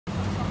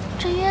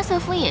这约瑟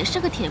夫也是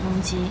个铁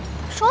公鸡，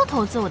说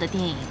投资我的电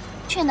影，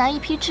却拿一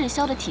批滞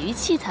销的体育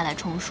器材来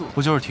充数。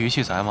不就是体育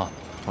器材吗？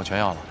我全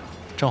要了，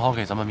正好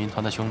给咱们民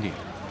团的兄弟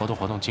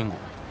活动筋骨。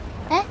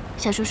哎，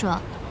小叔叔，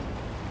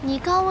你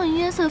刚问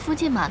约瑟夫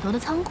借码头的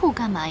仓库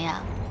干嘛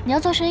呀？你要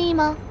做生意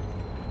吗？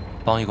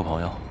帮一个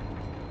朋友。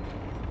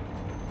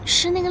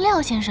是那个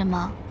廖先生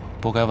吗？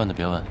不该问的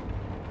别问。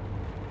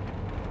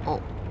哦。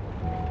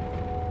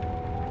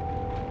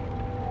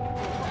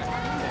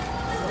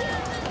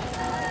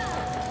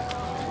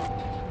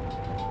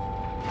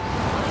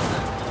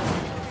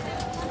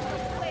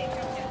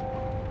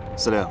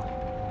司令，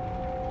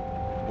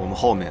我们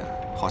后面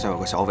好像有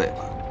个小尾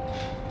巴。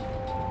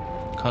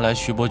看来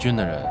徐伯钧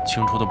的人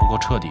清除的不够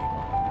彻底嘛，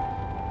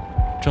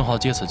正好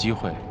借此机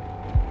会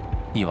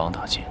一网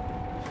打尽。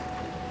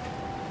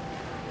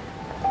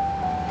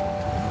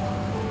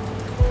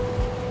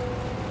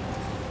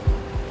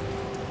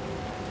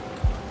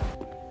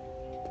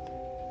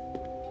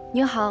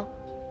您好。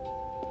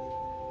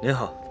您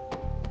好，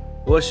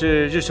我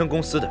是日升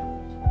公司的，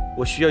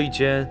我需要一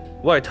间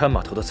外滩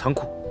码头的仓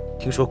库。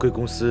听说贵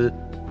公司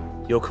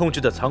有空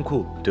置的仓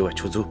库对外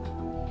出租，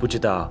不知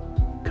道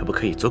可不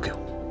可以租给我？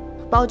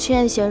抱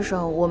歉，先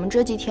生，我们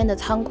这几天的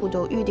仓库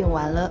都预订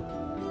完了。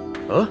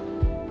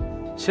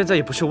现在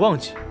也不是旺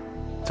季，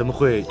怎么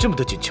会这么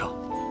的紧俏？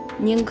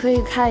您可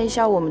以看一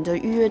下我们的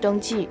预约登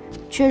记，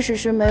确实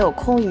是没有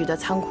空余的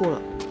仓库了。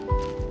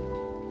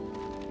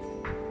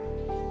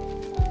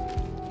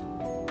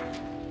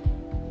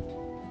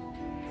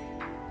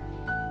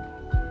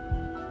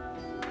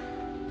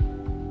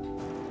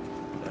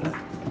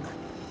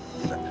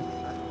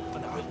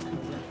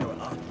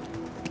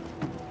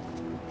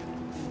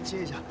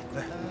接一下，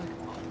哎，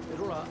别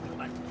住了啊！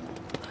来，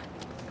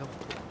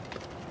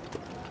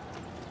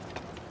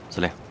司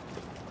令，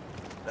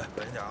来，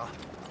小心点啊！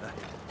来，来，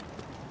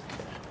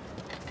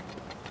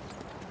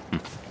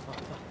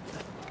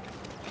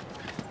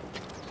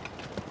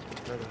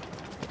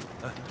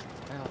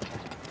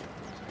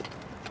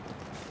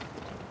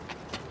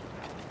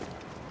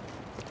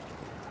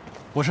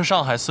我是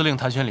上海司令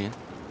谭玄林，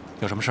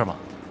有什么事吗？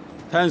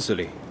谭司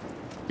令，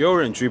有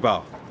人举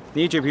报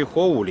你这批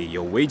货物里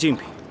有违禁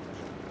品，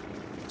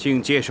请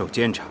接受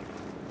检查。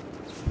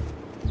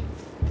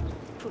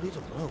这里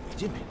怎么能有违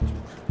禁品？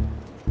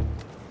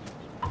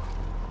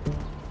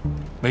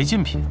违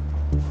禁品？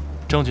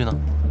证据呢？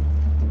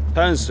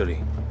谭司令，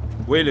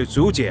为了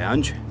租界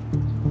安全，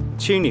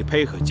请你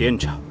配合检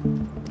查。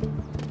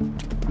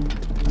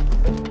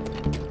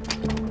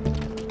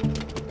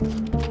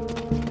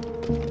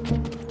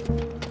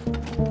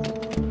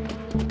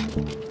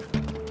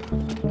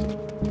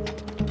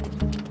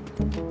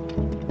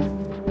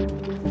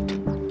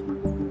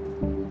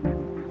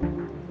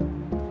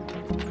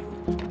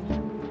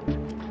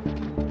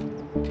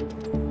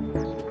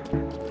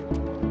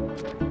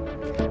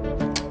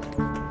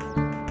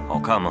好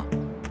看吗？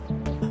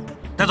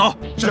带走。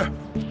是，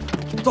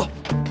走。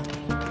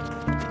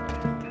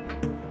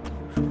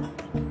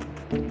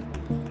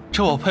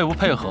这我配不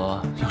配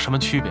合有什么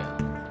区别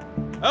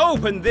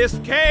？Open this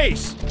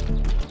case。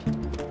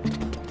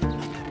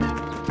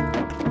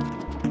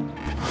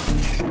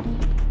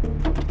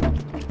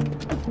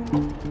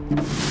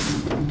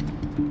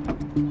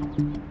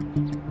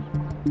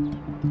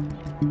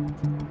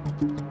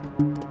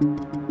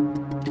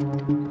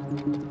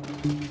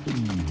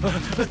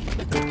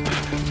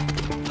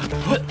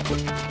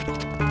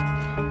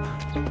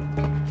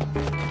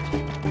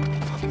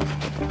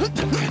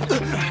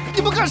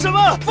你们干什么？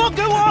放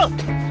开我！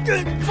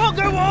放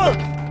开我！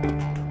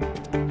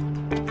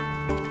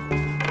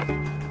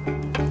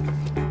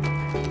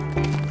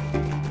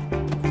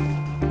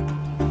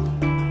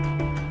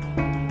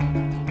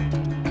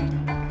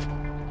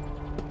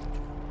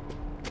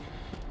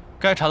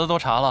该查的都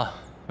查了，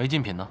违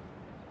禁品呢？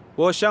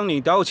我向你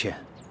道歉，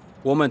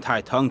我们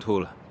太唐突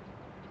了，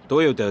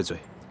多有得罪。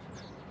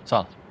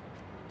算了，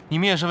你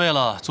们也是为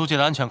了租界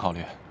的安全考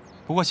虑。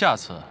不过下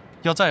次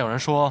要再有人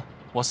说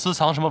我私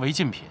藏什么违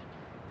禁品，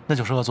那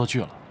就是恶作剧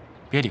了，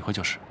别理会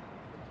就是。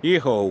以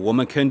后我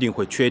们肯定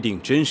会确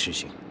定真实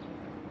性。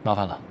麻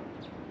烦了。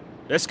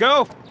Let's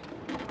go。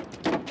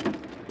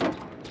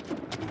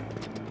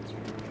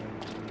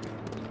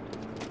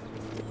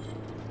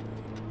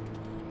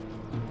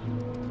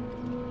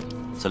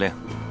司令，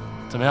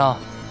怎么样？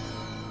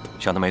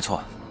想的没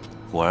错，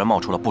果然冒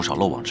出了不少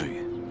漏网之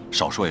鱼，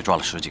少说也抓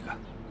了10几个。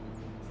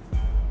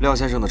廖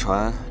先生的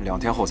船2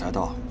天后才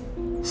到，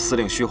司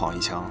令虚晃一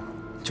枪，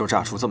就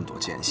炸出这么多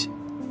奸细。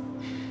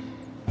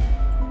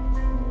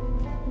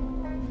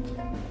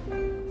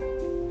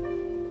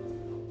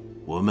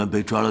我们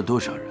被抓了多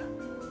少人？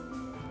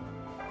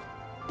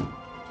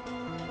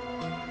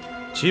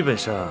基本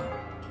上，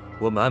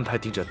我们安排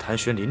盯着谭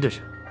玄林的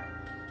人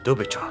都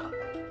被抓了。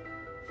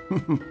哼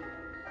哼，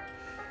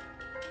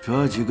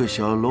抓几个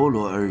小喽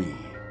啰而已，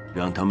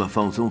让他们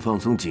放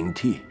松警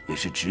惕也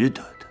是值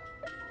得的。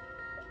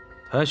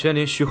谭玄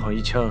林虚晃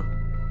一枪，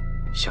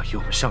想与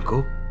我们上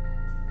钩，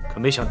可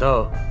没想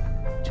到，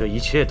这一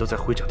切都在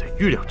会长的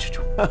预料之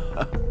中。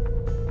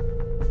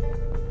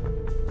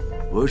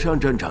我上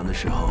战场的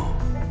时候，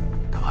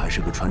他还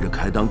是个穿着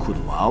开裆裤的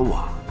娃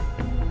娃。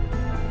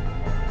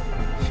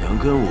想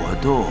跟我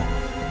斗，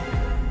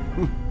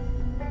哼，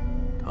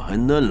他还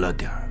嫩了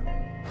点儿。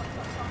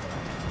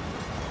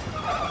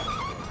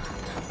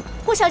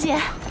顾小姐，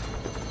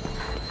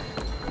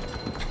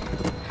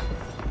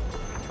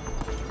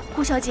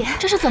顾小姐，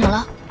这是怎么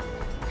了？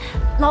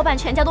老板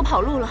全家都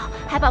跑路了，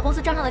还把公司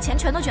账上的钱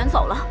全都卷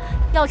走了，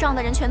要账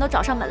的人全都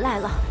找上门来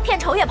了，片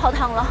酬也泡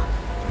汤了。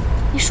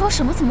你说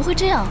什么？怎么会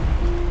这样？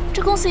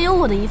这公司也有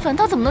我的一份，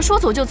他怎么能说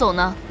走就走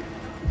呢？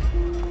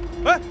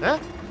哎，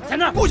在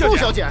那儿，顾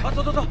小姐，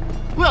走，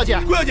顾小姐，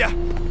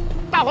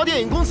大华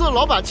电影公司的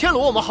老板欠了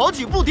我们好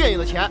几部电影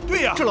的钱。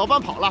对呀，这老板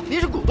跑了，您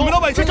是股东，你们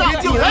老板欠钱，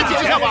你来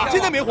结一下吧。现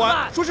在没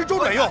还，说是周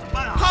转用，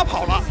他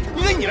跑了，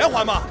应该你来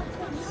还吧。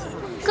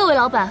各位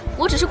老板，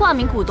我只是挂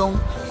名股东，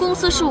公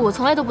司事务我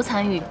从来都不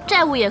参与，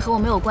债务也和我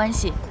没有关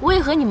系，我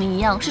也和你们一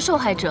样是受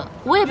害者，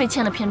我也被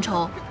欠了片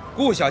酬。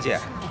顾小姐，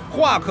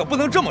话可不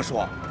能这么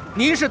说，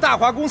您是大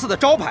华公司的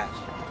招牌，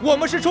我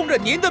们是冲着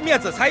您的面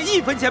子才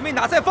1分钱没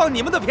拿才放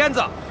你们的片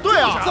子。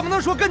对啊，怎么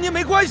能说跟您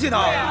没关系呢？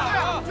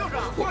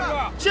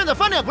现在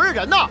翻脸不认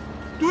人呐。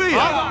对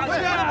呀，不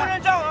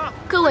认账啊！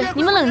各位，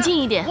你们冷静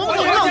一点。我们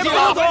怎么冷静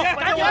啊？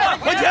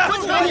还钱，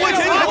不还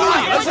钱你还不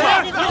理了是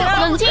吧？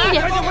冷静一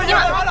点，你们，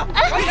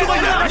哎，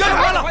要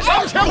还了，把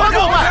钱还给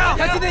我们！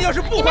他今天要是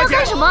不还钱，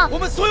干什么？我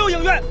们所有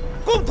影院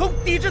共同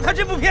抵制他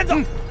这部片子。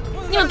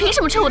你们凭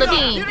什么撤我的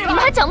电影？你们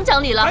还讲不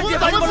讲理了？我们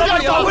怎么不讲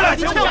理？找回来！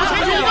你欠我们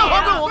钱，应该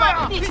还给我们！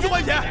你去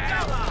还钱！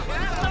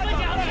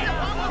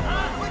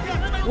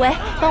喂，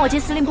帮我接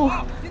司令部。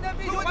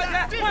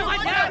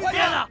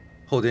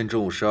后天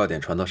中午12点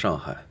传到上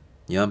海，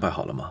你安排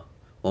好了吗？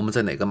我们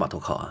在哪个码头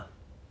靠岸？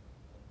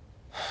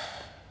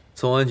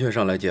从安全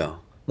上来讲，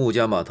木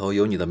家码头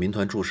有你的民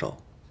团驻守，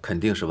肯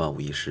定是万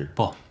无一失。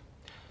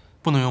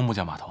不能用木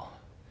家码头。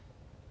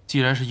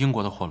既然是英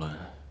国的货轮，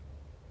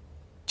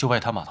就外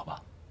滩码头吧。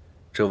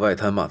这外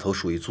滩码头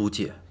属于租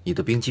界，你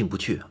的兵进不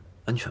去，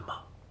安全吗？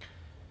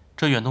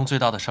这远东最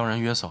大的商人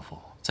约瑟夫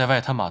在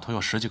外滩码头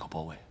有10几个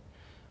泊位，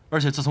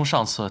而且自从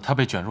上次他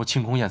被卷入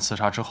庆功宴刺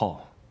杀之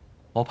后，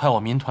我派我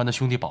民团的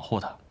兄弟保护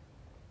他，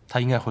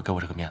他应该会给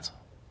我这个面子。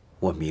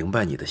我明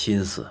白你的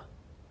心思，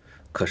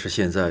可是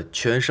现在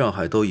全上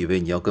海都以为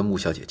你要跟穆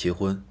小姐结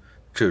婚，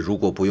这如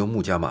果不用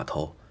穆家码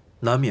头，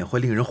难免会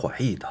令人怀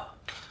疑的。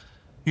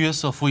约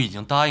瑟夫已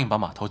经答应把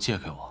码头借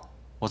给我，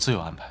我自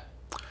有安排。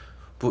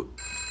不。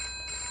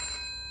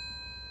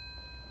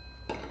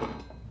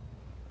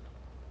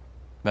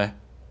喂，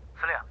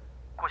司令，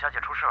顾小姐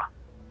出事了。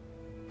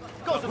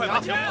告诉你啊，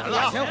钱还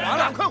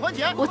了，赶快还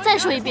钱！我再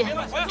说一遍，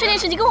这件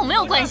事情跟我没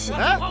有关系。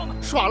哎，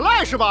耍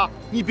赖是吧？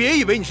你别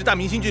以为你是大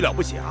明星就了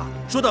不起啊！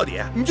说到底，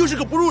你就是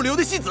个不入流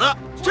的戏子，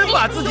真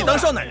把自己当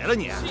少奶奶了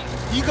你！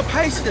一个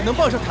拍戏的能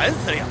傍上谭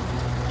司令，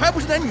还不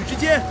是男女之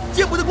间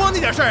见不得光那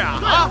点事儿啊！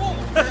啊！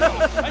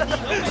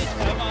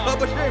可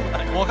不是嘛！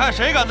我看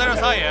谁敢在这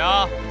撒野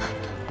啊！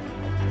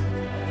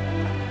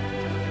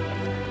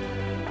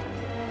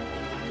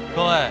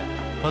各位，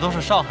可都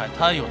是上海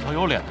滩有头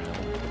有脸的人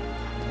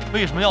物，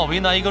为什么要为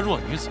难一个弱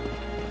女子？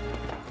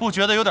不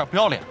觉得有点不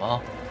要脸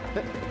吗？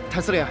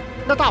谭司令，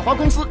那大华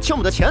公司欠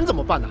我们的钱怎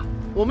么办呢？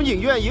我们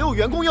影院也有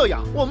员工要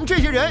养，我们这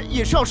些人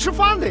也是要吃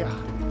饭的呀。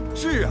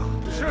是啊，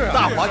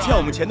大华欠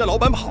我们钱的老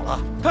板跑了，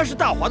他是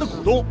大华的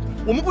股东，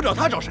我们不找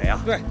他找谁啊？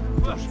对，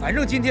反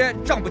正今天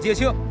账不结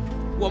清，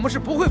我们是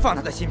不会放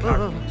他的芯片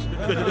的。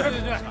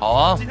对。好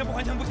啊，今天不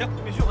还钱不行，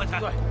必须还钱。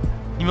对，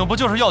你们不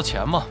就是要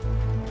钱吗？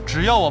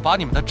只要我把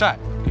你们的债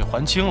给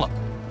还清了，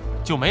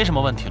就没什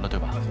么问题了，对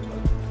吧？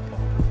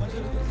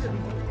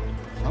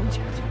还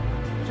钱，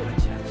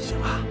行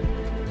吧。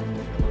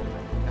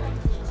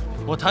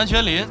我谭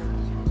玄林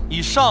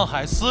以上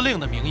海司令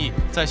的名义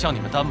在向你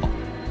们担保，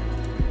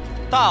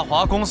大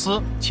华公司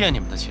欠你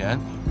们的钱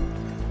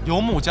由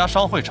穆家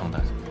商会承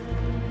担。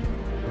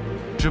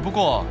只不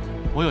过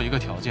我有一个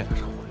条件，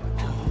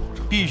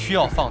必须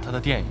要放他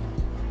的电影。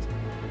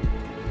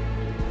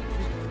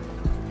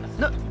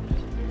那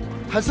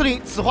谭司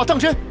令此话当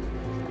真？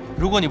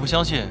如果你不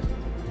相信，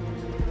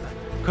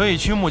可以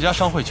去穆家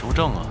商会求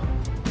证啊。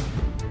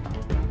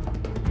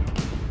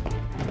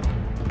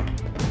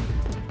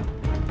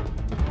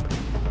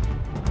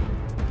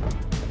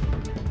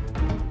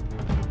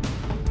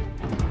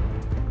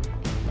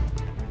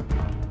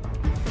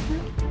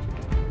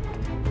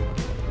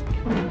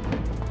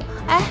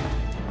哎，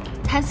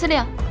谭司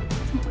令，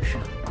怎么回事？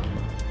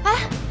哎，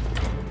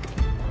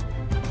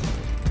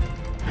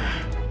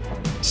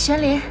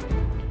玄林。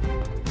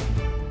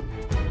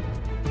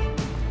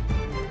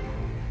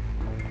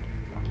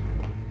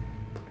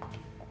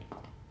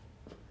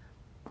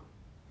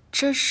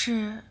这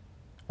是，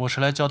我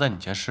是来交代你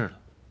件事的。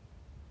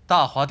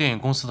大华电影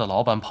公司的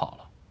老板跑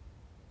了，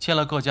欠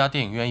了各家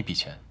电影院一笔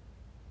钱，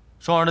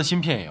双儿的新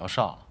片也要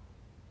上了，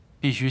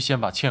必须先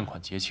把欠款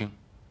结清。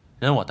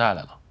人我带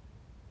来了，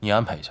你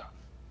安排一下。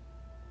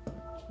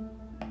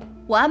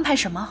我安排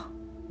什么？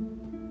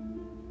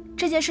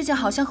这件事情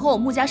好像和我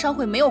穆家商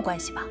会没有关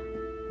系吧？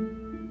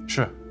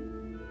是，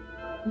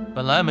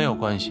本来没有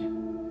关系，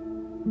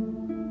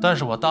但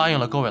是我答应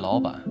了各位老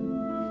板，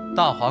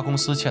大华公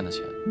司欠的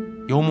钱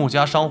由穆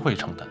家商会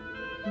承担。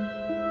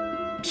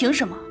凭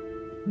什么？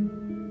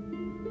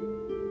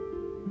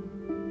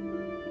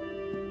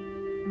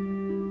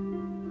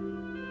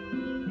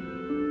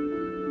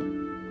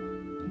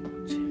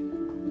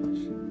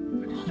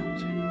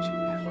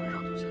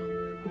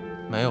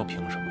没有凭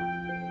什么，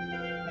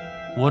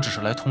我只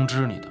是来通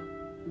知你的。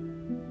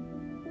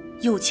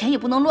有钱也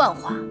不能乱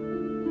花。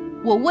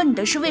我问你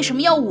的是为什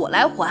么要我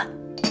来还？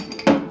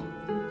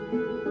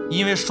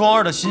因为双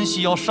儿的新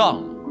戏要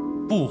上了，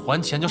不还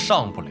钱就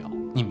上不了，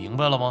你明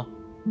白了吗？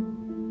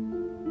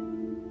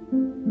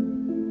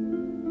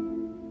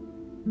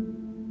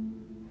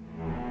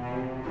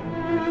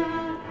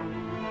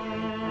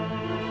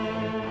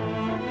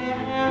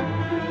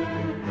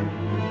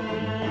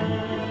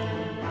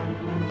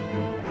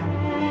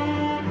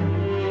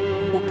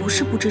我不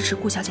是不支持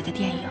顾小姐的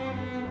电影，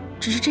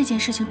只是这件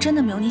事情真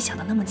的没有你想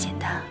的那么简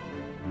单。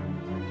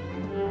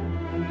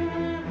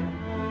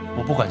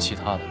我不管其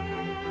他的，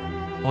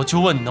我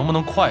就问你能不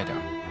能快点。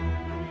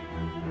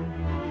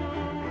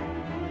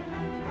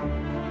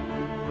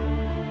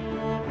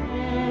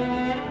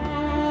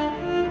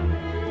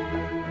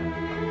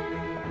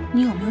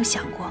你有没有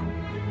想过，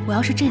我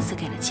要是这次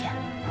给了钱，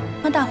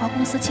那大华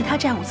公司其他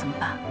债务怎么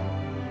办？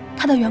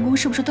他的员工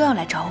是不是都要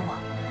来找我？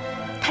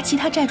他其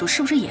他债主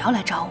是不是也要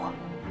来找我？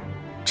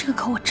这个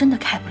口我真的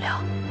开不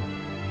了。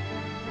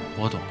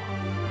我懂了，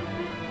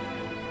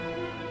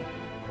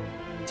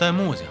在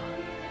穆家，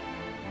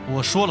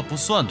我说了不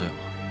算，对吗？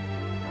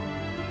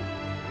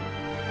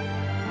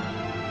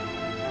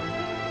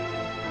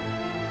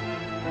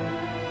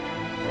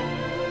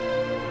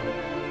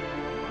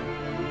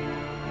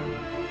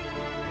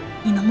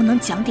你能不能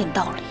讲点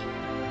道理？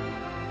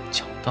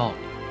讲道理。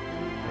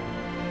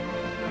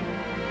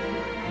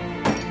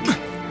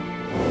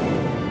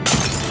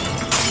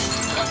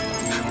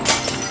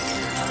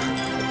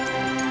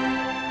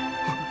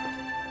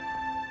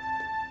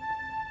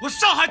我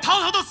上海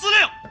堂堂的司令，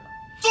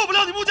做不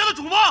了你穆家的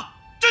主吗？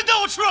真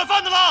当我吃软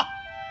饭的了？